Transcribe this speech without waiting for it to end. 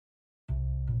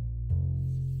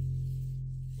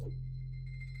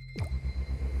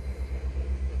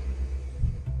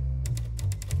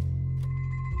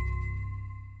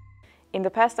In the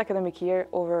past academic year,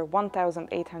 over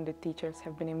 1,800 teachers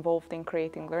have been involved in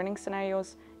creating learning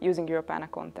scenarios using Europeana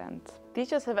content.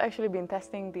 Teachers have actually been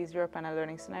testing these Europeana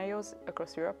learning scenarios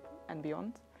across Europe and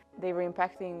beyond. They were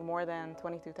impacting more than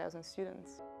 22,000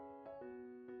 students.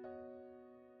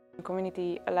 The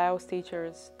community allows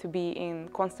teachers to be in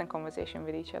constant conversation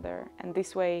with each other, and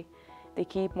this way they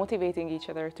keep motivating each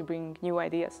other to bring new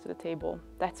ideas to the table.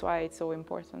 That's why it's so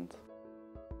important.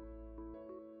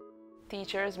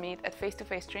 Teachers meet at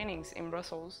face-to-face trainings in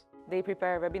Brussels. They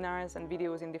prepare webinars and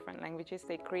videos in different languages.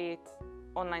 They create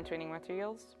online training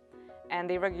materials, and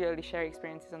they regularly share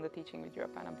experiences on the Teaching with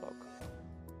Europeana blog.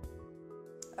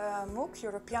 MOOC,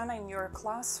 Europeana in Your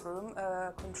Classroom,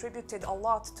 contributed a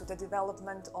lot to the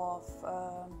development of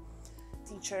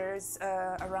teachers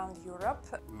around Europe.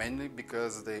 Mainly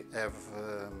because they have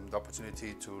the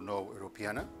opportunity to know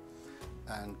Europeana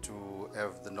and to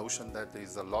have the notion that there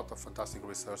is a lot of fantastic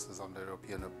resources on the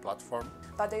Europeana platform.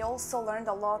 But they also learned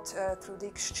a lot through the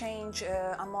exchange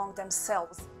among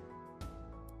themselves.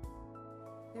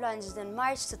 Launched in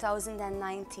March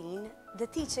 2019, the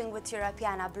Teaching with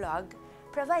Europeana blog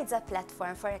provides a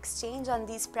platform for exchange on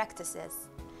these practices.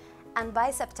 And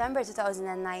by September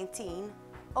 2019,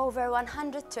 over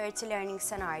 130 learning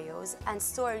scenarios and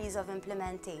stories of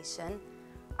implementation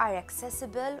are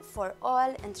accessible for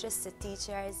all interested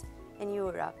teachers in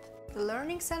Europe. The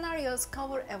learning scenarios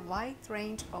cover a wide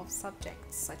range of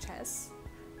subjects such as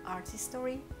art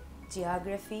history,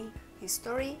 Geography,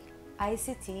 history,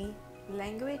 ICT,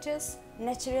 languages,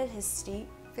 natural history,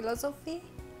 philosophy,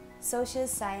 social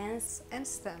science, and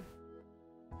STEM.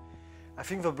 I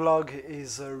think the blog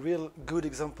is a real good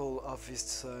example of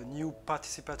this new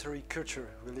participatory culture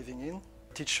we're living in.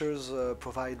 Teachers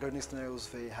provide learning scenarios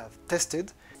they have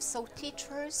tested. So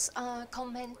teachers are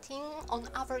commenting on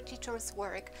other teachers'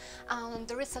 work, and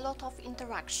there is a lot of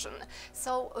interaction.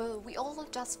 So we all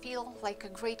just feel like a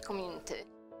great community.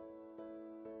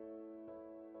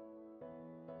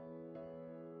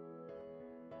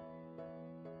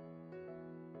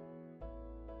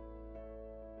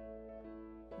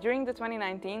 During the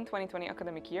 2019-2020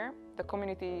 academic year, the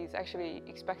community is actually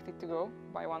expected to grow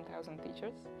by 1,000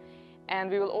 teachers.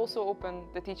 And we will also open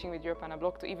the Teaching with Europeana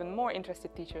blog to even more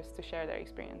interested teachers to share their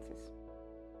experiences.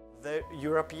 The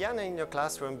Europeana in Your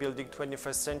Classroom Building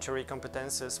 21st Century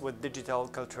Competences with Digital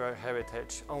Cultural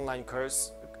Heritage online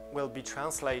course will be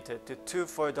translated to 2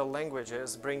 further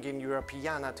languages, bringing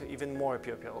Europeana to even more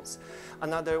pupils.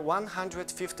 Another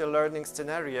 150 learning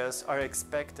scenarios are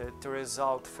expected to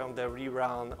result from the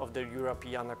rerun of the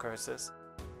Europeana courses.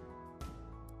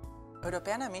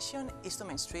 Europeana mission is to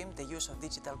mainstream the use of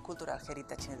digital cultural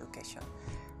heritage in education.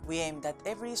 We aim that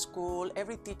every school,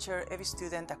 every teacher, every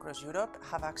student across Europe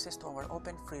have access to our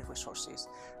open free resources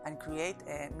and create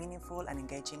meaningful and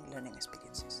engaging learning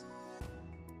experiences.